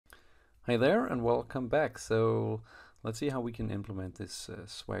Hi there and welcome back. So let's see how we can implement this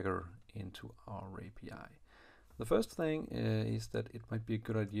Swagger into our API. The first thing is that it might be a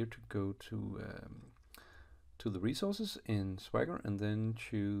good idea to go to the resources in Swagger and then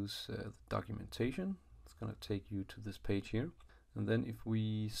choose the documentation. It's going to take you to this page here. And then if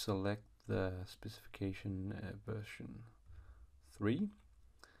we select the specification version 3,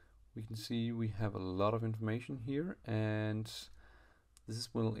 we can see we have a lot of information here, and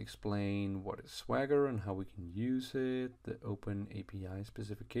this will explain what is Swagger and how we can use it, the Open API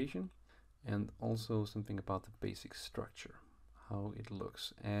specification, and also something about the basic structure, how it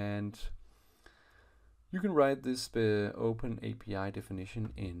looks. And you can write this Open API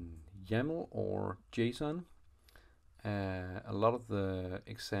definition in YAML or JSON. A lot of the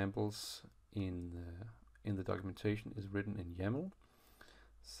examples in the documentation is written in YAML,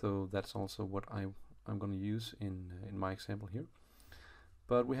 so that's also what I'm going to use in my example here.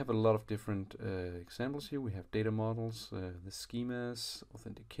 But we have a lot of different examples here. We have data models, the schemas,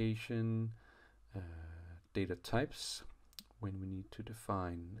 authentication, data types, when we need to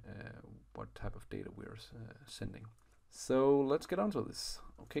define what type of data we're sending. So let's get on to this.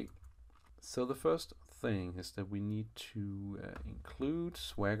 Okay, so the first thing is that we need to include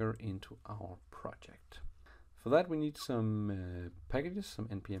Swagger into our project. For that we need some packages, some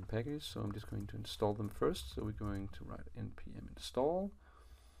npm packages, so I'm just going to install them first. So we're going to write npm install.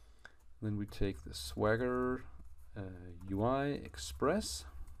 Then we take the Swagger UI Express.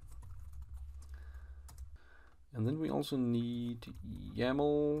 And then we also need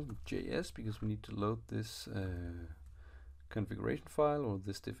YAML.js because we need to load this configuration file or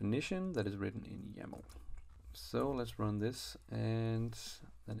this definition that is written in YAML. So let's run this, and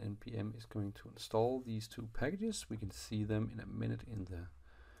then npm is going to install these two packages. We can see them in a minute in the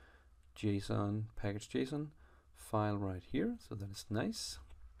JSON package.json file right here, so that is nice.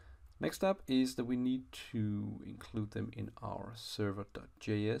 Next up is that we need to include them in our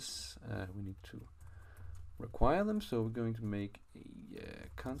server.js. We need to require them, so we're going to make a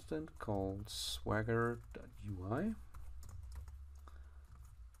constant called swagger.ui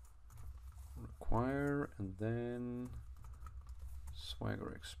require, and then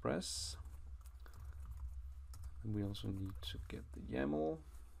Swagger Express. And we also need to get the YAML.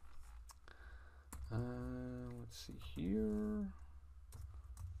 Let's see here.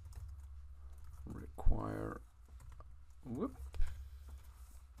 Require whoop,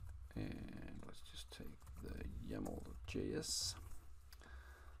 and let's just take the YAML.js.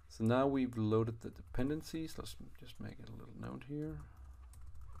 So now we've loaded the dependencies. Let's just make it a little note here.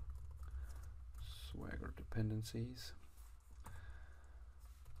 Swagger dependencies,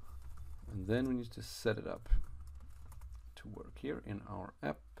 and then we need to set it up to work here in our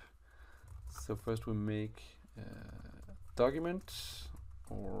app. So first we make a document,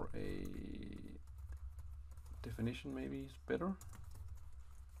 or a definition maybe is better.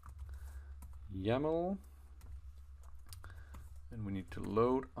 YAML, and we need to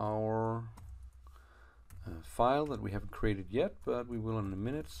load our file that we haven't created yet, but we will in a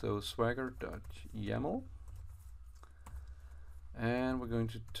minute. So swagger.yaml, and we're going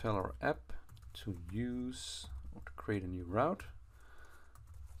to tell our app to use or to create a new route.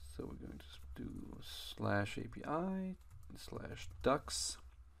 So we're going to do /API /docs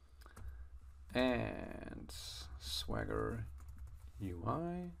and Swagger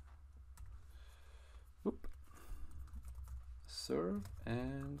UI serve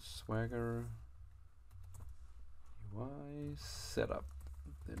and Swagger UI setup.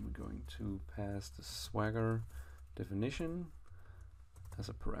 Then we're going to pass the Swagger definition as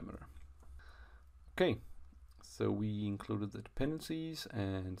a parameter. Okay, so we included the dependencies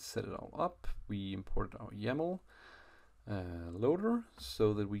and set it all up. We imported our YAML loader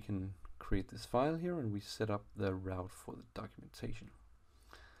so that we can create this file here, and we set up the route for the documentation.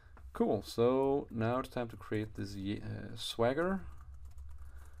 Cool, so now it's time to create this swagger.yaml.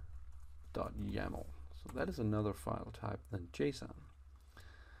 So that is another file type than JSON.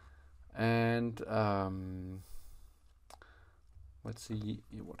 And let's see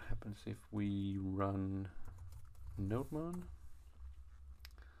what happens if we run NodeMon.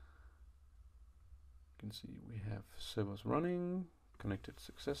 You can see we have servers running, connected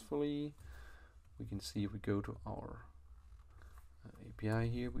successfully. We can see if we go to our API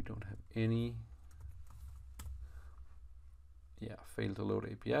here, we don't have any. Yeah, failed to load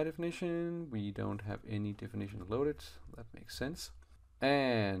API definition. We don't have any definition loaded. That makes sense.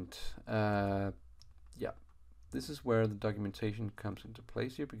 And yeah, this is where the documentation comes into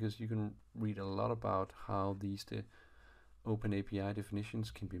place here, because you can read a lot about how these open API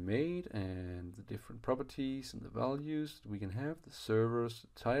definitions can be made and the different properties and the values that we can have, the servers, the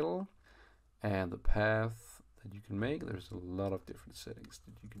title. and the path that you can make. There's a lot of different settings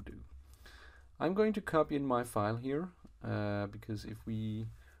that you can do. I'm going to copy in my file here because if we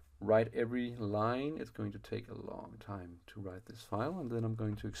write every line, it's going to take a long time to write this file, and then I'm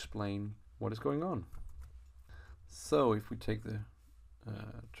going to explain what is going on. So if we take the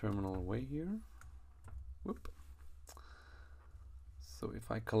terminal away here, whoop. So if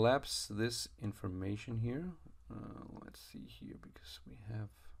I collapse this information here, let's see here, because we have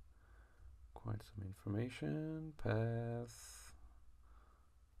quite some information, path,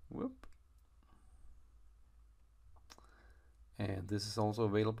 whoop. And this is also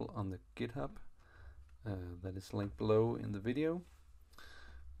available on the GitHub, that is linked below in the video.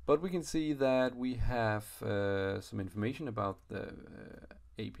 But we can see that we have some information about the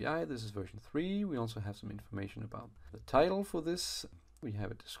API. This is version 3. We also have some information about the title for this. We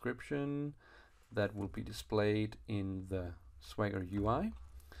have a description that will be displayed in the Swagger UI.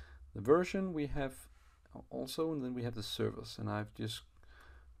 The version we have also, and then we have the servers. And I've just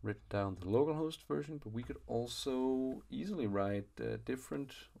written down the localhost version, but we could also easily write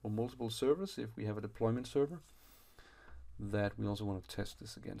different or multiple servers if we have a deployment server that we also want to test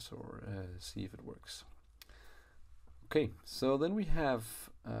this against or see if it works. Okay, so then we have,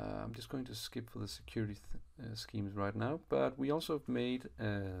 I'm just going to skip for the security schemes right now, but we also have made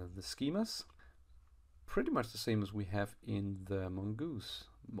the schemas pretty much the same as we have in the Mongoose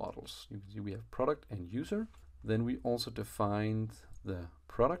models. You can see we have product and user. Then we also defined the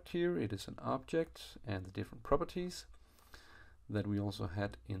product here. It is an object and the different properties that we also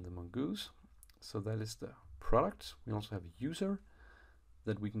had in the Mongoose. So that is the product. We also have a user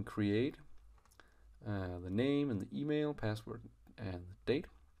that we can create, the name and the email, password and the date.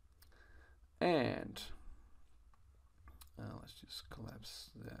 And let's just collapse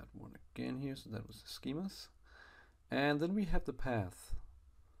that one again here. So that was the schemas. And then we have the path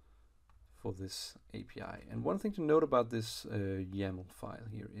for this API. And one thing to note about this YAML file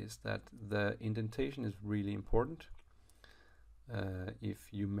here is that the indentation is really important. If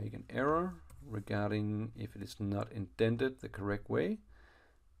you make an error regarding if it is not indented the correct way,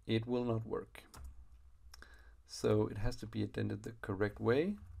 it will not work. So it has to be indented the correct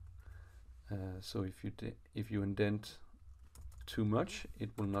way. So if you indent too much, it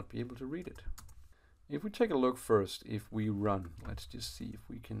will not be able to read it. If we take a look first, if we run, let's just see if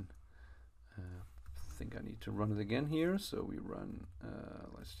we can. I think I need to run it again here. So we run.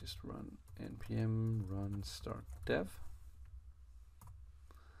 Let's just run npm run start dev.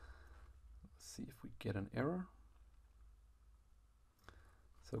 See if we get an error.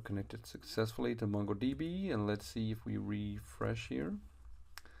 So connected successfully to MongoDB, and let's see if we refresh here.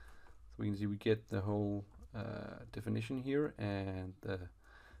 So we can see we get the whole definition here and the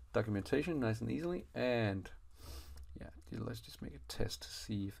documentation nice and easily. And yeah, let's just make a test to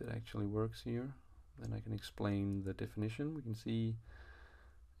see if it actually works here. Then I can explain the definition. We can see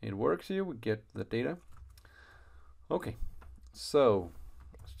it works here. We get the data. Okay, so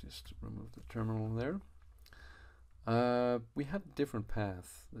let's just remove the terminal there. We have different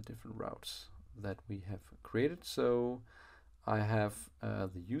paths, the different routes that we have created. So I have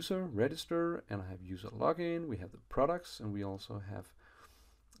the user register, and I have user login. We have the products, and we also have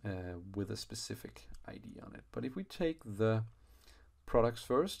with a specific ID on it. But if we take the products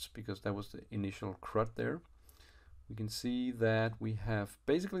first, because that was the initial CRUD there, we can see that we have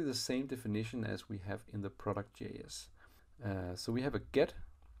basically the same definition as we have in the product.js. So we have a get,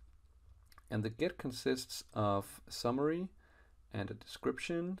 and the get consists of a summary and a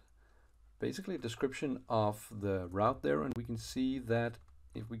description, basically a description of the route there. And we can see that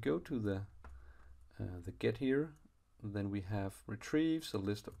if we go to the get here, then we have retrieves a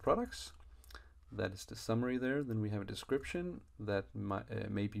list of products. That is the summary there. Then we have a description that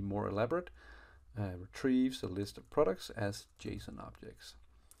may be more elaborate. Retrieves a list of products as JSON objects.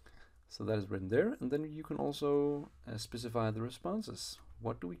 So that is written there. And then you can also specify the responses.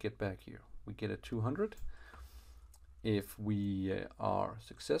 What do we get back here? We get a 200. If we are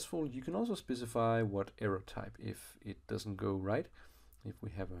successful, you can also specify what error type if it doesn't go right. If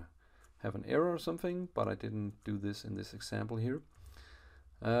we have an error or something, but I didn't do this in this example here.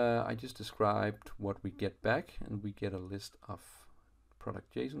 I just described what we get back, and we get a list of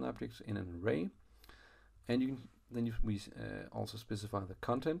product JSON objects in an array. And we also specify the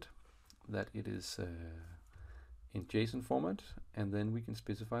content, that it is in JSON format, and then we can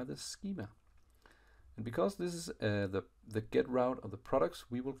specify the schema. And because this is the get route of the products,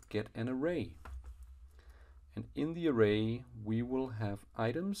 we will get an array. And in the array, we will have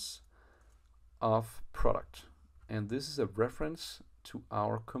items of product. And this is a reference to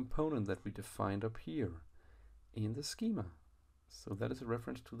our component that we defined up here in the schema. So that is a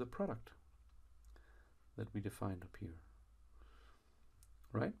reference to the product. that we defined up here.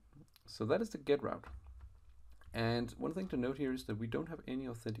 Right? So that is the get route. And one thing to note here is that we don't have any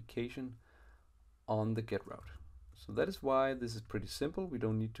authentication on the get route. So that is why this is pretty simple. We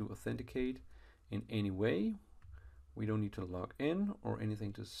don't need to authenticate in any way. We don't need to log in or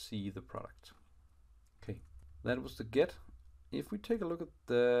anything to see the product. Okay, that was the get. If we take a look at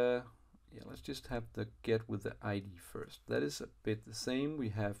the, let's just have the get with the ID first. That is a bit the same. We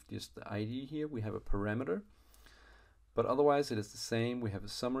have just the ID here. We have a parameter, but otherwise it is the same. We have a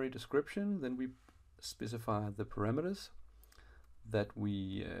summary description. Then we specify the parameters that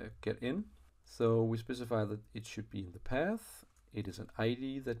we get in. So we specify that it should be in the path. It is an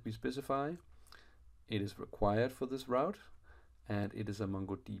ID that we specify. It is required for this route, and it is a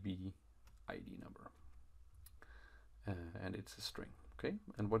MongoDB ID number. And it's a string, okay?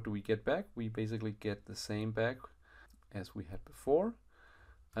 And what do we get back? We basically get the same back as we had before.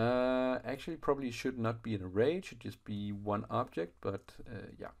 Actually, probably should not be an array. It should just be one object, but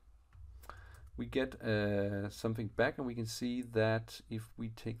yeah. We get something back, and we can see that if we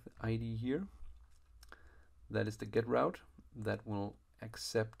take the ID here, that is the get route, that will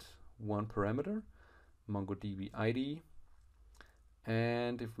accept one parameter, MongoDB ID.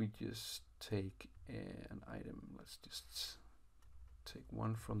 And if we just take an item, let's just take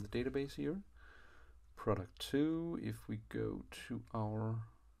one from the database here, product 2. If we go to our,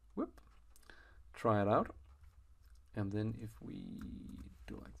 try it out, and then if we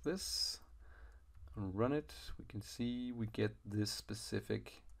do like this and run it, we can see we get this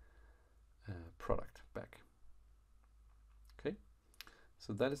specific product back. Okay,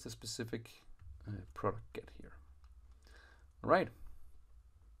 so that is the specific product get here. All right.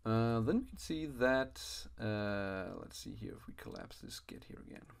 Then we can see that, let's see here if we collapse this get here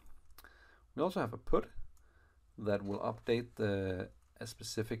again. We also have a put that will update a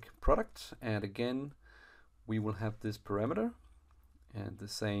specific product, and again we will have this parameter and the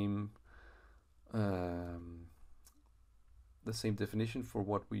same definition for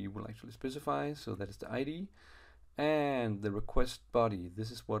what we will actually specify. So that is the ID and the request body.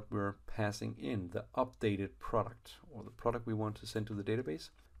 This is what we're passing in, the updated product or the product we want to send to the database.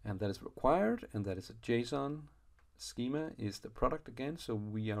 And that is required, and that is a JSON. Schema is the product again, so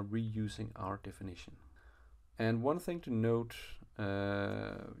we are reusing our definition. And one thing to note, we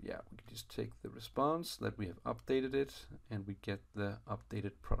can just take the response that we have updated it, and we get the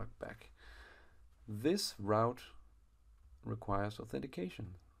updated product back. This route requires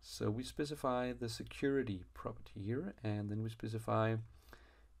authentication, so we specify the security property here, and then we specify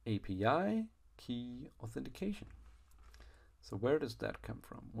API Key Authentication. So where does that come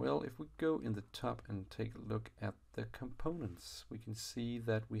from? Well, if we go in the top and take a look at the components, we can see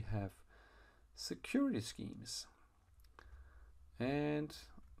that we have security schemes. And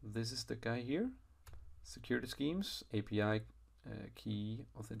this is the guy here, security schemes, API Key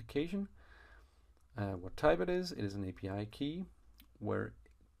Authentication. What type it is an API key. Where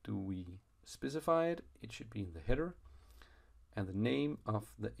do we specify it? It should be in the header. And the name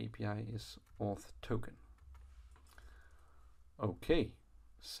of the API is auth token. Okay,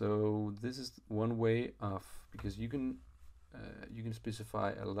 so this is one way of, because you can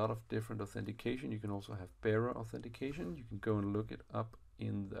specify a lot of different authentication. You can also have bearer authentication. You can go and look it up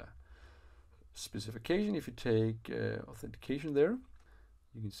in the specification. If you take authentication there,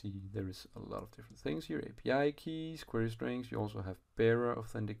 you can see there is a lot of different things here. API keys, query strings. You also have bearer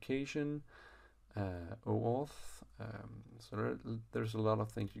authentication, OAuth. So there's a lot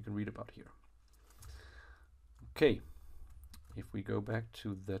of things you can read about here. Okay. If we go back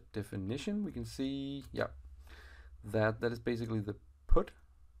to the definition, we can see, that is basically the put,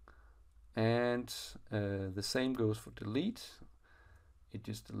 and the same goes for delete. It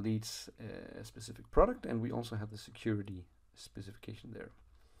just deletes a specific product, and we also have the security specification there.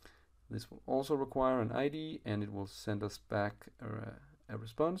 This will also require an ID, and it will send us back a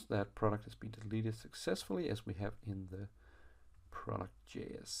response that product has been deleted successfully, as we have in the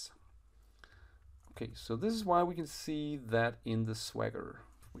product.js. Okay, so this is why we can see that in the Swagger.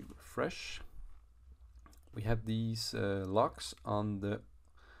 If we refresh, we have these logs on the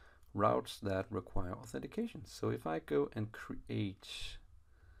routes that require authentication. So if I go and create,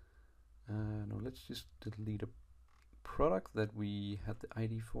 let's just delete a product that we had the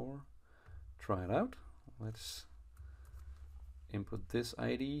ID for. Try it out. Let's input this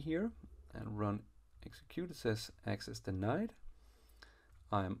ID here and run execute. It says access denied.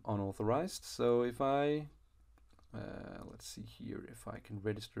 I'm unauthorized, so if I, let's see here if I can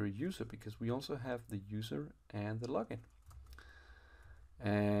register a user, because we also have the user and the login.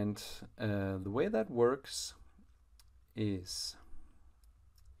 And the way that works is,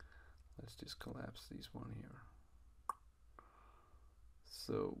 let's let's just collapse these one here.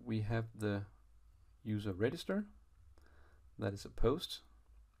 So we have the user register, that is a post,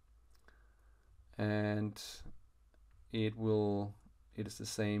 and it is the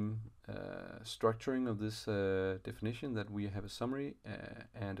same structuring of this definition, that we have a summary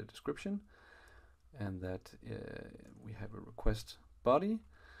and a description, and that we have a request body.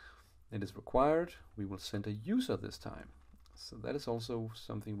 It is required. We will send a user this time. So that is also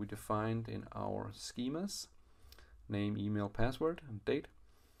something we defined in our schemas: name, email, password, and date.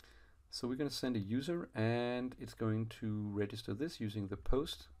 So we're going to send a user, and it's going to register this using the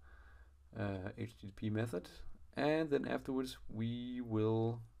post HTTP method, and then afterwards we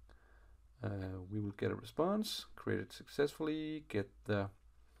will get a response, create it successfully, get the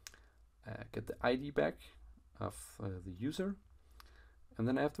ID back of the user, and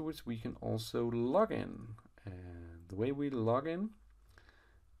then afterwards we can also log in. And the way we log in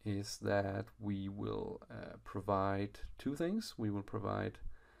is that we will provide two things. We will provide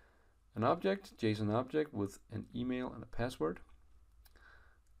an object, JSON object, with an email and a password,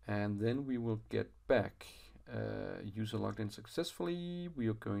 and then we will get back user logged in successfully. We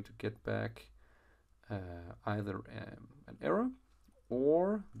are going to get back either an error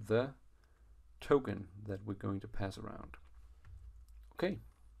or the token that we're going to pass around. Okay,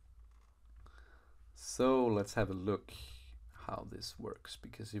 so let's have a look how this works,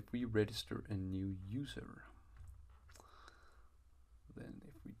 because if we register a new user, then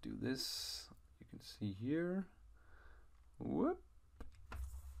if we do this, you can see here, whoop,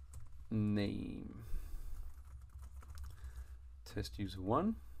 name, test user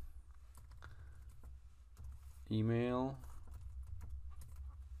 1, email,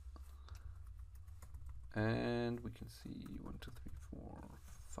 and we can see 1, 2, 3, 4,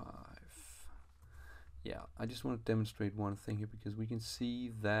 5. Yeah, I just want to demonstrate one thing here, because we can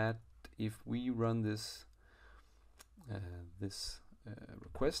see that if we run this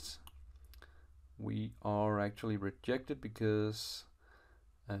request, we are actually rejected, because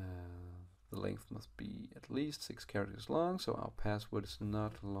the length must be at least 6 characters long, so our password is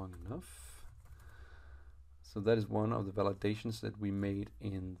not long enough. So that is one of the validations that we made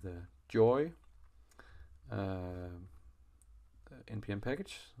in the Joy npm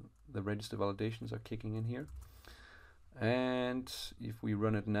package. The register validations are kicking in here, and if we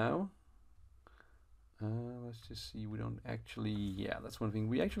run it now, let's just see, we don't actually, yeah, that's one thing,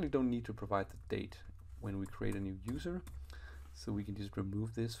 we actually don't need to provide the date when we create a new user, so we can just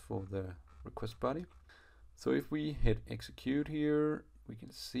remove this for the request body. So if we hit execute here, we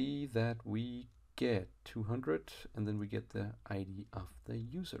can see that we get 200, and then we get the ID of the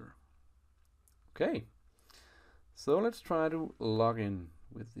user. Okay, so let's try to log in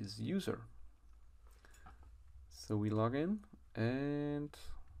with this user. So we log in, and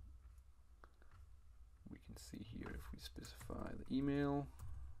we can see here if we specify the email,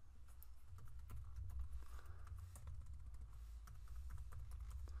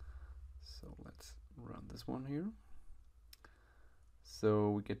 so let's run this one here.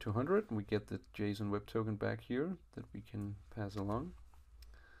 So we get 200, and we get the JSON Web Token back here that we can pass along.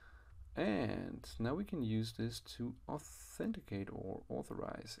 And now we can use this to authenticate or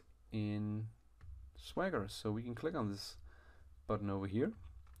authorize in Swagger. So we can click on this button over here,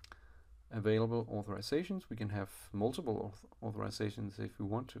 available authorizations. We can have multiple authorizations if we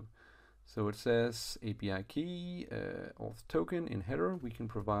want to. So it says API key, auth token in header. We can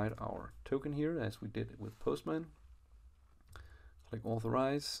provide our token here as we did with PostMan. Click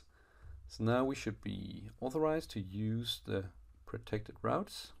authorize. So now we should be authorized to use the protected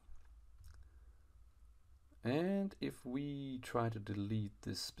routes. And if we try to delete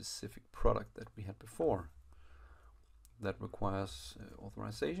this specific product that we had before that requires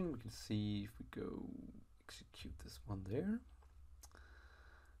authorization, we can see if we go execute this one there,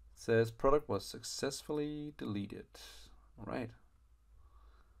 it says product was successfully deleted. All right,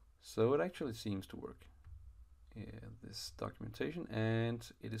 so it actually seems to work, this documentation,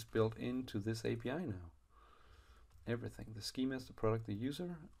 and it is built into this API now. Everything, the schemas, the product, the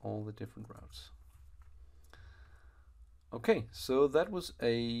user, all the different routes. Okay, so that was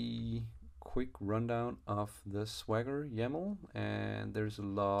a quick rundown of the Swagger YAML, and there's a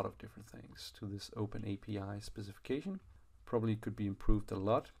lot of different things to this Open API specification. Probably could be improved a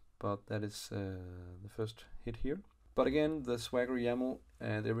lot, but that is the first hit here. But again, the Swagger YAML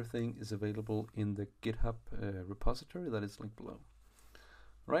and everything is available in the GitHub repository that is linked below.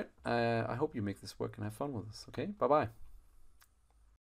 All right, I hope you make this work and have fun with this. Okay, bye-bye.